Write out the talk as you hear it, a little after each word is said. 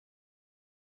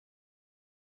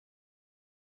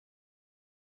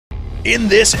In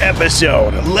this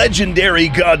episode, legendary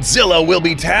Godzilla will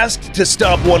be tasked to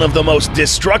stop one of the most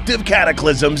destructive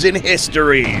cataclysms in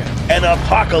history. An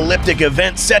apocalyptic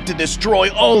event set to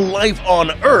destroy all life on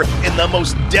Earth in the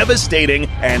most devastating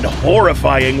and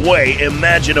horrifying way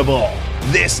imaginable.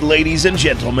 This, ladies and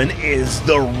gentlemen, is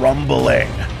the rumbling.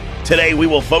 Today we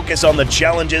will focus on the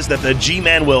challenges that the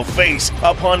G-Man will face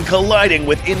upon colliding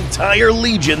with entire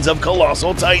legions of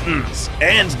colossal titans,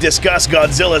 and discuss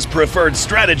Godzilla's preferred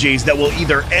strategies that will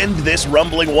either end this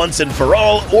rumbling once and for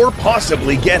all, or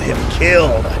possibly get him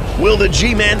killed. Will the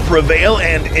G-Man prevail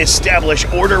and establish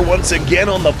order once again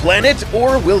on the planet,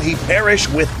 or will he perish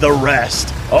with the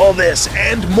rest? All this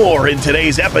and more in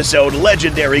today's episode,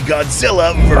 Legendary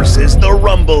Godzilla vs. the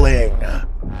Rumbling.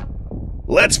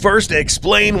 Let's first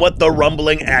explain what the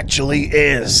rumbling actually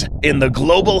is. In the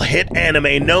global hit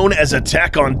anime known as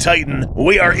Attack on Titan,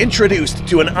 we are introduced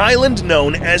to an island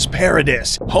known as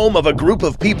Paradis, home of a group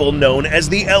of people known as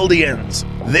the Eldians.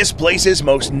 This place's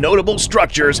most notable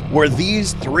structures were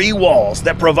these three walls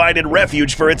that provided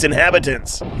refuge for its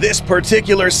inhabitants. This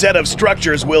particular set of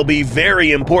structures will be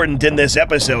very important in this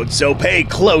episode, so pay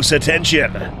close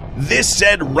attention. This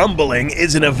said rumbling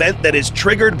is an event that is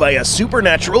triggered by a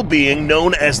supernatural being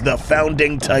known as the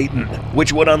Founding Titan,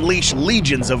 which would unleash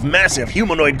legions of massive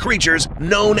humanoid creatures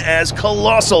known as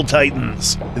Colossal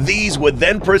Titans. These would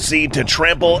then proceed to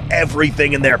trample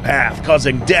everything in their path,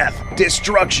 causing death,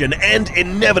 destruction, and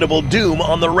inevitable doom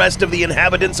on the rest of the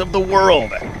inhabitants of the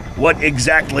world. What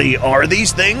exactly are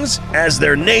these things? As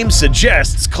their name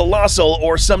suggests, colossal,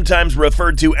 or sometimes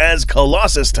referred to as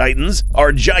Colossus Titans,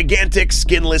 are gigantic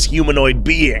skinless humanoid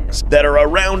beings that are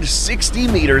around 60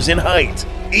 meters in height.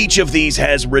 Each of these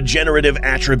has regenerative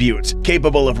attributes,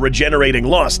 capable of regenerating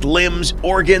lost limbs,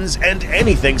 organs, and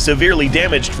anything severely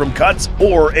damaged from cuts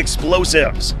or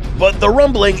explosives. But the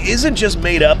rumbling isn't just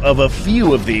made up of a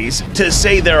few of these. To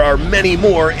say there are many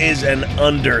more is an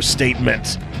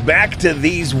understatement. Back to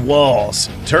these walls.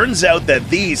 Turns out that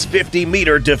these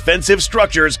 50-meter defensive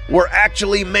structures were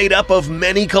actually made up of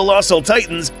many colossal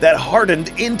titans that hardened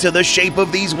into the shape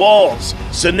of these walls.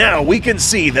 So now we can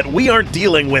see that we aren't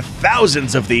dealing with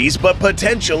thousands of these, but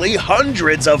potentially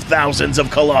hundreds of thousands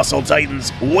of colossal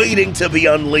titans waiting to be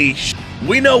unleashed.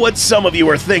 We know what some of you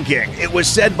are thinking. It was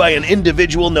said by an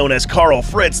individual known as Carl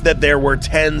Fritz that there were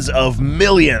tens of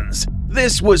millions.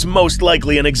 This was most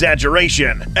likely an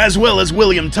exaggeration, as well as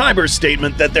William Tyburn's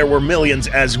statement that there were millions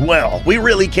as well. We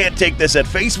really can't take this at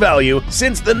face value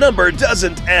since the number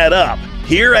doesn't add up.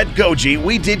 Here at Goji,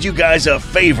 we did you guys a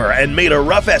favor and made a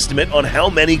rough estimate on how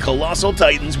many colossal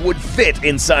titans would fit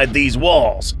inside these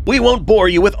walls. We won't bore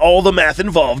you with all the math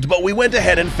involved, but we went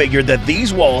ahead and figured that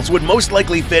these walls would most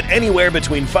likely fit anywhere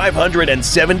between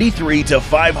 573 to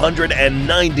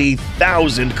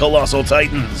 590,000 colossal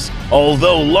titans.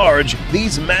 Although large,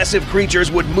 these massive creatures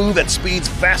would move at speeds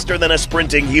faster than a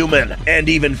sprinting human, and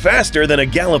even faster than a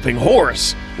galloping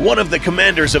horse. One of the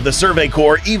commanders of the Survey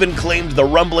Corps even claimed the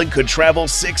rumbling could travel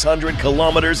 600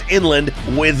 kilometers inland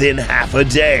within half a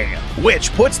day,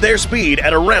 which puts their speed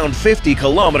at around 50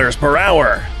 kilometers per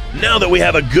hour. Now that we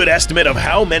have a good estimate of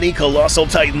how many colossal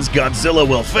titans Godzilla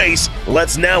will face,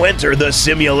 let's now enter the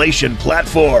simulation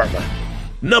platform.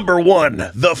 Number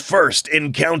 1. The first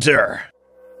encounter.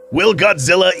 Will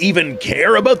Godzilla even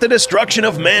care about the destruction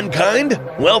of mankind?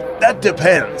 Well, that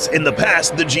depends. In the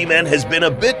past, the G-Man has been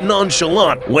a bit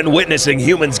nonchalant when witnessing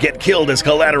humans get killed as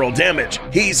collateral damage.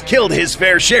 He's killed his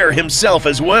fair share himself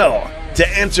as well. To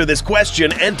answer this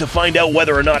question and to find out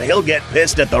whether or not he'll get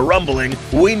pissed at the rumbling,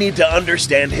 we need to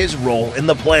understand his role in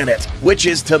the planet, which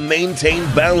is to maintain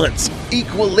balance,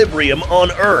 equilibrium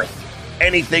on Earth.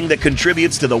 Anything that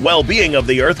contributes to the well-being of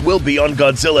the Earth will be on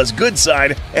Godzilla's good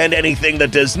side, and anything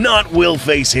that does not will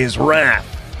face his wrath.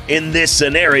 In this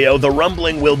scenario, the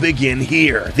rumbling will begin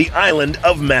here, the island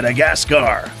of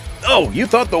Madagascar. Oh, you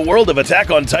thought the world of Attack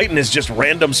on Titan is just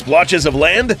random splotches of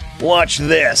land? Watch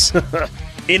this.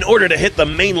 In order to hit the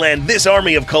mainland, this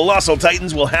army of colossal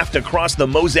titans will have to cross the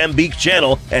Mozambique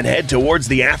Channel and head towards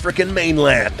the African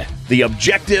mainland. The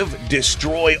objective: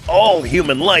 destroy all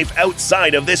human life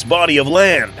outside of this body of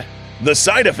land. The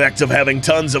side effects of having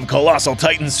tons of colossal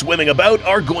titans swimming about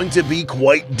are going to be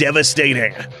quite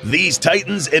devastating. These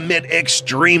titans emit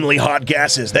extremely hot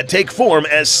gases that take form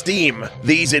as steam.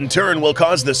 These in turn will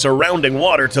cause the surrounding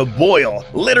water to boil,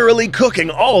 literally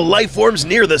cooking all life forms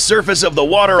near the surface of the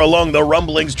water along the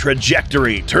rumbling's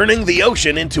trajectory, turning the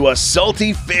ocean into a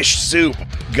salty fish soup.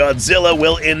 Godzilla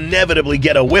will inevitably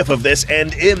get a whiff of this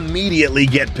and immediately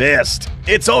get pissed.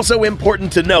 It's also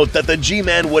important to note that the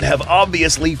G-Man would have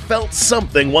obviously felt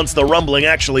something once the rumbling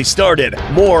actually started.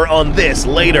 More on this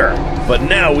later. But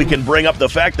now we can bring up the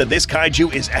fact that this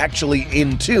kaiju is actually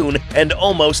in tune and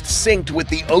almost synced with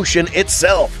the ocean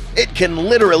itself. It can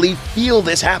literally feel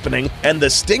this happening, and the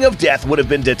sting of death would have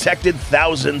been detected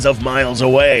thousands of miles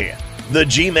away. The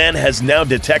G-Man has now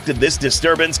detected this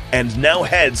disturbance and now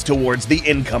heads towards the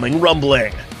incoming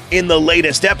rumbling. In the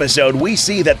latest episode, we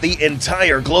see that the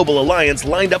entire Global Alliance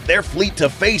lined up their fleet to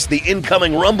face the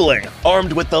incoming rumbling,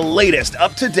 armed with the latest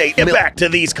up-to-date back to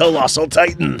these colossal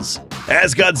titans.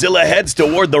 As Godzilla heads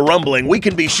toward the rumbling, we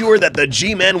can be sure that the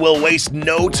G-Man will waste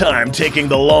no time taking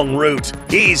the long route.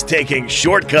 He's taking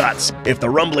shortcuts. If the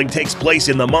rumbling takes place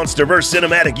in the MonsterVerse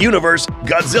cinematic universe,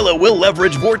 Godzilla will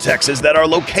leverage vortexes that are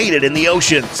located in the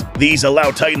oceans. These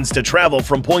allow titans to travel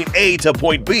from point A to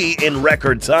point B in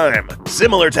record time,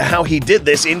 similar to how he did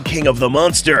this in King of the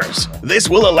Monsters. This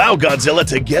will allow Godzilla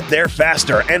to get there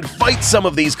faster and fight some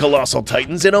of these colossal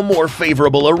titans in a more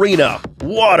favorable arena: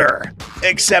 water.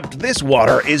 Except this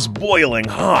water is boiling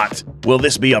hot. Will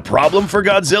this be a problem for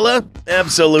Godzilla?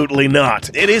 Absolutely not.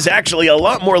 It is actually a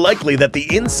lot more likely that the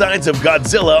insides of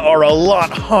Godzilla are a lot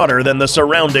hotter than the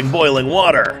surrounding boiling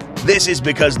water. This is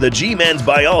because the G-Man's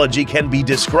biology can be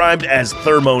described as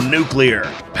thermonuclear,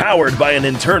 powered by an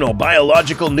internal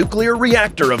biological nuclear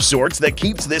reactor of sorts that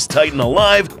keeps this titan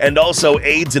alive and also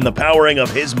aids in the powering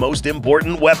of his most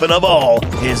important weapon of all,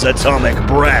 his atomic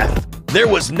breath. There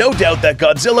was no doubt that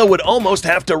Godzilla would almost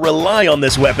have to rely on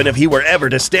this weapon if he were ever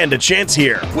to stand a chance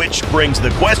here, which brings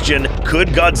the question, could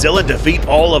Godzilla defeat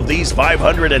all of these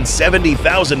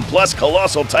 570,000 plus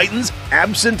colossal titans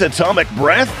absent atomic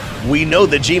breath? We know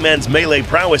the G-Man's melee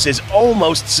prowess is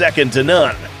almost second to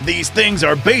none. These things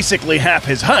are basically half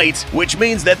his height, which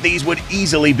means that these would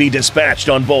easily be dispatched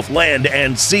on both land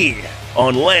and sea.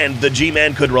 On land, the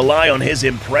G-Man could rely on his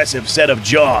impressive set of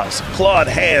jaws, clawed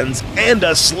hands, and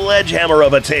a sledgehammer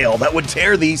of a tail that would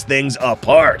tear these things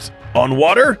apart. On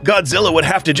water, Godzilla would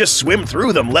have to just swim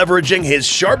through them, leveraging his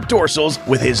sharp dorsals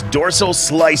with his dorsal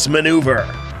slice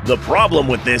maneuver. The problem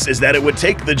with this is that it would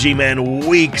take the G-Man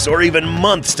weeks or even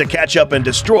months to catch up and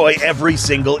destroy every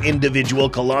single individual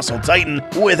colossal titan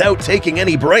without taking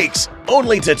any breaks,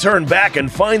 only to turn back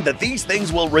and find that these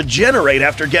things will regenerate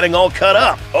after getting all cut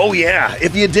up. Oh yeah,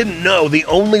 if you didn't know, the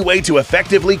only way to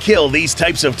effectively kill these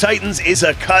types of titans is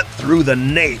a cut through the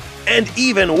nape. And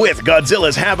even with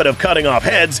Godzilla's habit of cutting off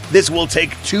heads, this will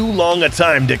take too long a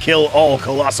time to kill all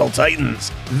colossal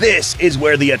titans. This is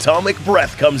where the atomic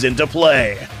breath comes into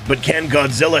play. But can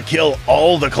Godzilla kill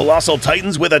all the colossal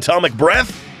titans with atomic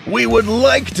breath? We would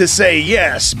like to say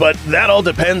yes, but that all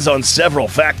depends on several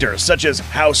factors, such as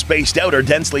how spaced out or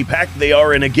densely packed they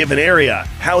are in a given area,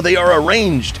 how they are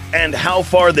arranged, and how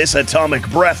far this atomic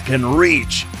breath can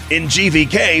reach. In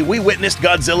GVK, we witnessed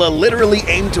Godzilla literally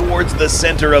aim towards the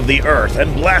center of the Earth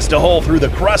and blast a hole through the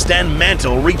crust and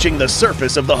mantle, reaching the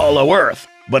surface of the hollow Earth.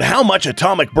 But how much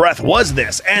atomic breath was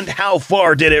this, and how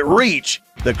far did it reach?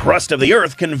 The crust of the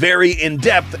Earth can vary in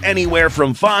depth anywhere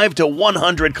from 5 to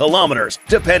 100 kilometers,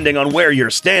 depending on where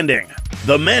you're standing.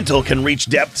 The mantle can reach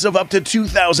depths of up to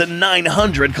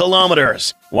 2,900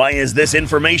 kilometers. Why is this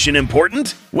information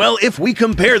important? Well, if we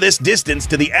compare this distance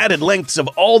to the added lengths of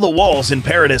all the walls in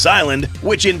Paradise Island,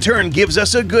 which in turn gives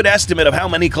us a good estimate of how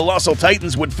many colossal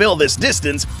titans would fill this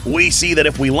distance, we see that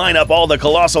if we line up all the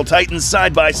colossal titans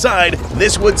side by side,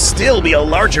 this would still be a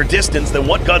larger distance than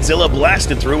what Godzilla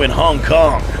blasted through in Hong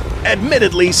Kong.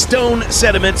 Admittedly, stone,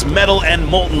 sediments, metal, and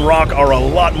molten rock are a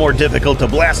lot more difficult to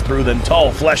blast through than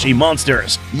tall, fleshy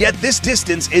monsters. Yet this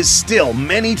distance is still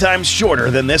many times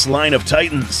shorter than this line of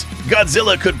titans.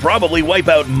 Godzilla could probably wipe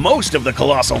out most of the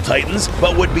colossal titans,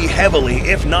 but would be heavily,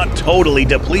 if not totally,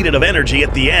 depleted of energy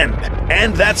at the end.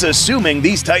 And that's assuming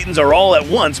these titans are all at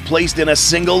once placed in a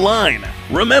single line.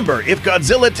 Remember, if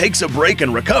Godzilla takes a break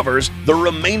and recovers, the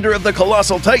remainder of the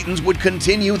colossal titans would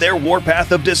continue their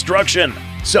warpath of destruction.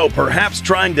 So perhaps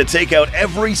trying to take out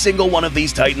every single one of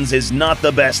these titans is not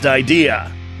the best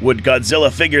idea. Would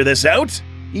Godzilla figure this out?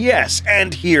 Yes,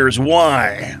 and here's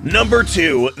why. Number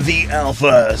 2, the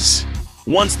Alphas.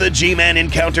 Once the G-Man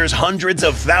encounters hundreds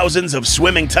of thousands of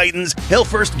swimming titans, he'll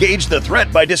first gauge the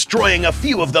threat by destroying a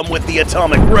few of them with the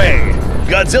atomic ray.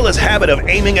 Godzilla's habit of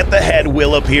aiming at the head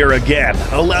will appear again,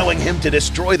 allowing him to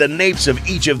destroy the napes of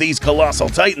each of these colossal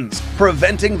titans,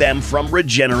 preventing them from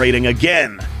regenerating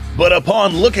again. But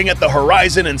upon looking at the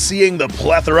horizon and seeing the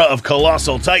plethora of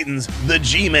colossal titans, the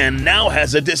G-Man now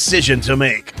has a decision to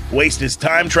make. Waste his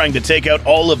time trying to take out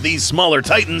all of these smaller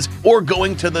titans or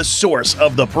going to the source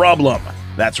of the problem.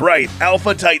 That's right,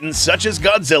 Alpha Titans such as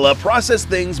Godzilla process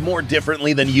things more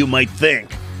differently than you might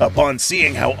think. Upon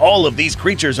seeing how all of these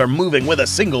creatures are moving with a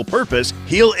single purpose,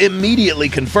 he'll immediately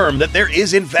confirm that there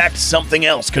is in fact something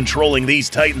else controlling these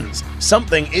Titans.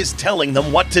 Something is telling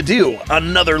them what to do,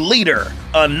 another leader,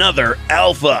 another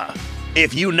Alpha.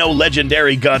 If you know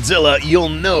legendary Godzilla, you'll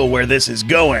know where this is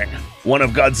going. One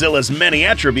of Godzilla's many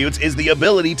attributes is the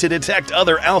ability to detect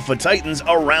other Alpha Titans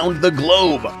around the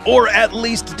globe, or at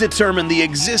least determine the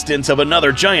existence of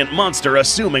another giant monster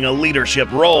assuming a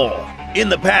leadership role. In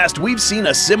the past, we've seen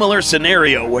a similar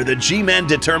scenario where the G-Man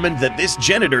determined that this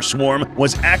janitor swarm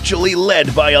was actually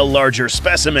led by a larger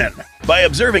specimen. By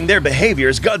observing their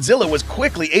behaviors, Godzilla was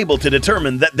quickly able to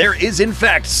determine that there is in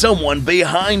fact someone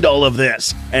behind all of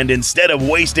this, and instead of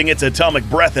wasting its atomic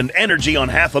breath and energy on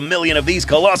 500,000 of these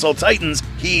colossal titans,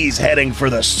 he's heading for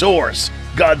the source.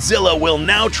 Godzilla will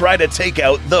now try to take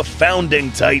out the Founding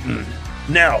Titan.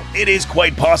 Now, it is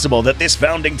quite possible that this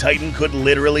Founding Titan could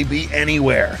literally be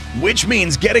anywhere, which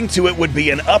means getting to it would be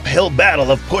an uphill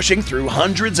battle of pushing through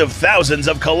hundreds of thousands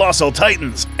of colossal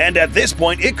titans, and at this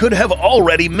point it could have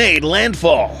already made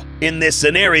landfall. In this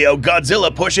scenario,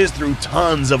 Godzilla pushes through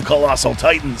tons of colossal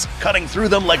titans, cutting through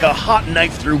them like a hot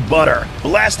knife through butter,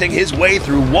 blasting his way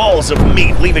through walls of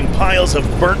meat, leaving piles of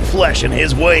burnt flesh in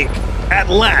his wake. At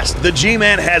last, the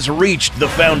G-Man has reached the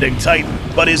Founding Titan,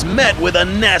 but is met with a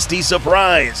nasty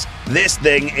surprise. This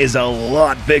thing is a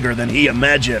lot bigger than he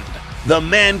imagined. The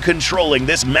man controlling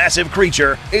this massive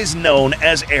creature is known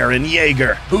as Eren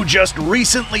Yeager, who just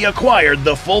recently acquired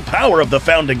the full power of the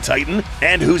Founding Titan,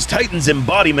 and whose Titan's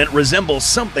embodiment resembles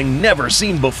something never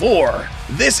seen before.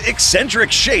 This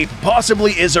eccentric shape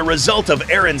possibly is a result of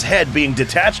Eren's head being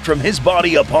detached from his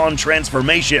body upon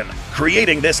transformation,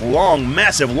 creating this long,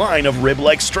 massive line of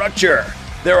rib-like structure.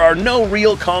 There are no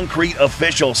real concrete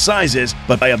official sizes,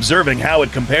 but by observing how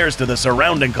it compares to the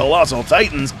surrounding colossal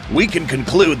titans, we can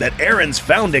conclude that Eren's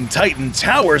Founding Titan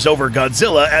towers over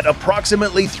Godzilla at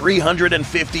approximately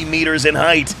 350 meters in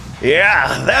height.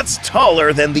 Yeah, that's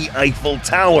taller than the Eiffel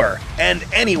Tower, and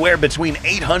anywhere between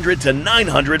 800 to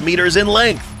 900 meters in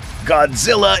length.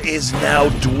 Godzilla is now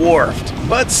dwarfed,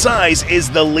 but size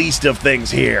is the least of things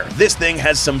here. This thing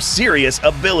has some serious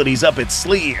abilities up its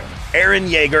sleeve. Eren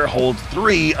Yeager holds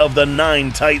 3 of the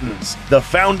 9 Titans: the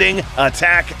Founding,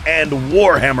 Attack, and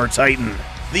Warhammer Titan.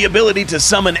 The ability to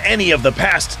summon any of the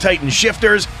past Titan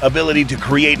shifters, ability to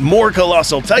create more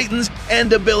colossal Titans,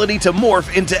 and ability to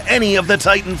morph into any of the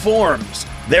Titan forms.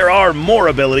 There are more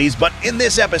abilities, but in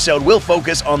this episode we'll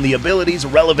focus on the abilities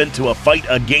relevant to a fight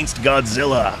against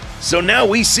Godzilla. So now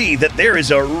we see that there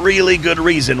is a really good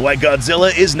reason why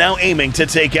Godzilla is now aiming to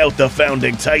take out the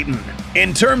Founding Titan.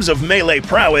 In terms of melee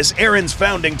prowess, Eren's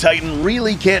Founding Titan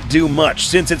really can't do much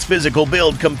since its physical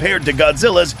build compared to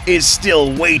Godzilla's is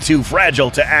still way too fragile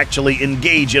to actually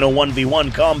engage in a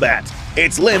 1v1 combat.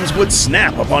 Its limbs would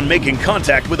snap upon making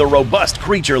contact with a robust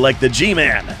creature like the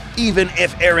G-Man. Even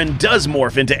if Eren does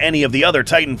morph into any of the other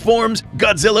Titan forms,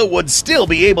 Godzilla would still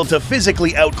be able to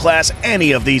physically outclass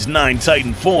any of these 9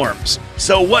 Titan forms.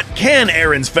 So what can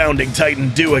Eren's Founding Titan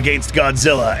do against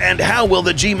Godzilla, and how will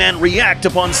the G-Man react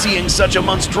upon seeing such a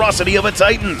monstrosity of a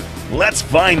Titan? Let's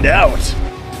find out!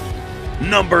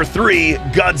 Number 3.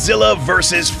 Godzilla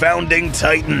vs. Founding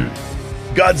Titan.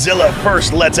 Godzilla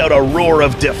first lets out a roar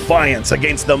of defiance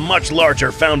against the much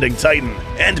larger Founding Titan,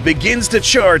 and begins to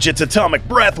charge its atomic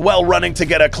breath while running to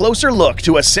get a closer look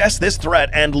to assess this threat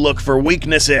and look for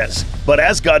weaknesses. But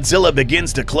as Godzilla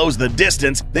begins to close the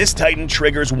distance, this Titan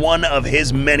triggers one of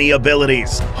his many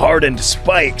abilities: Hardened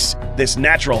Spikes. This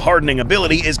natural hardening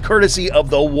ability is courtesy of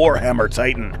the Warhammer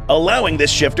Titan, allowing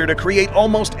this shifter to create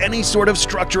almost any sort of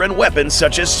structure and weapon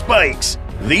such as spikes.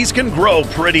 These can grow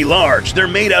pretty large. They're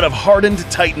made out of hardened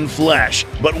Titan flesh.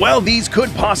 But while these could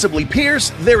possibly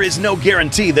pierce, there is no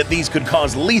guarantee that these could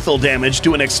cause lethal damage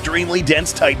to an extremely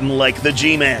dense Titan like the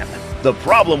G-Man. The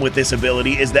problem with this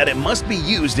ability is that it must be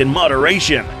used in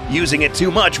moderation. Using it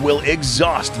too much will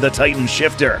exhaust the Titan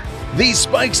shifter. These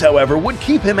spikes, however, would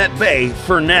keep him at bay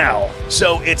for now.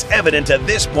 So it's evident at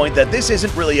this point that this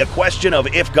isn't really a question of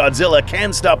if Godzilla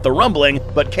can stop the rumbling,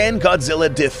 but can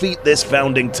Godzilla defeat this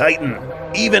Founding Titan?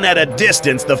 Even at a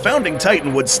distance, the Founding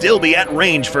Titan would still be at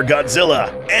range for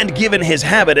Godzilla, and given his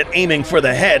habit at aiming for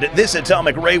the head, this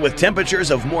atomic ray with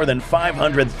temperatures of more than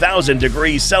 500,000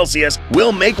 degrees Celsius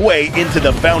will make way into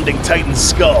the Founding Titan's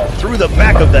skull, through the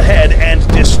back of the head, and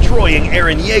destroying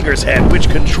Eren Yeager's head, which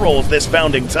controls this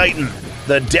Founding Titan.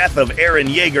 The death of Eren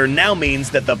Yeager now means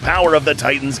that the power of the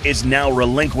Titans is now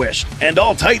relinquished, and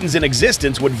all Titans in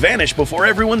existence would vanish before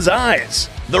everyone's eyes.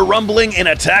 The rumbling in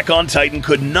Attack on Titan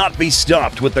could not be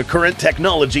stopped with the current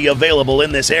technology available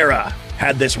in this era.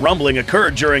 Had this rumbling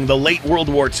occurred during the late World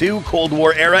War II, Cold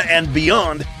War era, and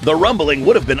beyond, the rumbling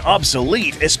would have been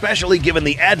obsolete, especially given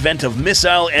the advent of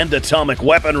missile and atomic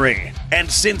weaponry.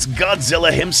 And since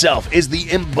Godzilla himself is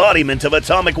the embodiment of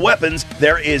atomic weapons,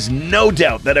 there is no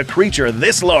doubt that a creature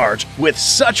this large, with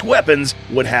such weapons,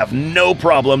 would have no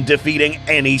problem defeating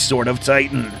any sort of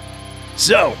Titan.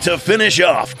 So, to finish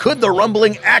off, could the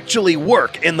rumbling actually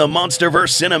work in the MonsterVerse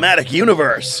cinematic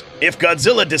universe? If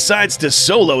Godzilla decides to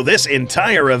solo this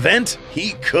entire event,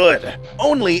 he could.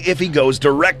 Only if he goes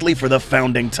directly for the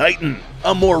founding Titan.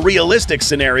 A more realistic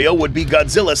scenario would be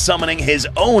Godzilla summoning his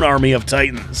own army of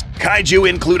Titans. Kaiju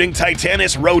including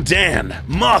Titanus Rodan,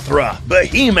 Mothra,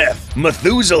 Behemoth,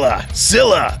 Methuselah,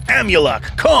 Scylla,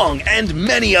 Amulek, Kong, and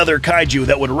many other kaiju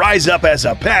that would rise up as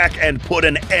a pack and put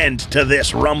an end to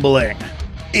this rumbling.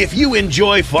 If you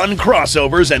enjoy fun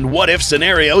crossovers and what-if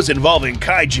scenarios involving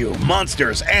kaiju,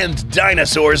 monsters, and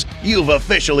dinosaurs, you've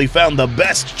officially found the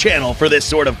best channel for this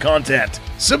sort of content.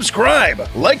 Subscribe,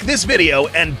 like this video,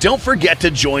 and don't forget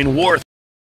to join War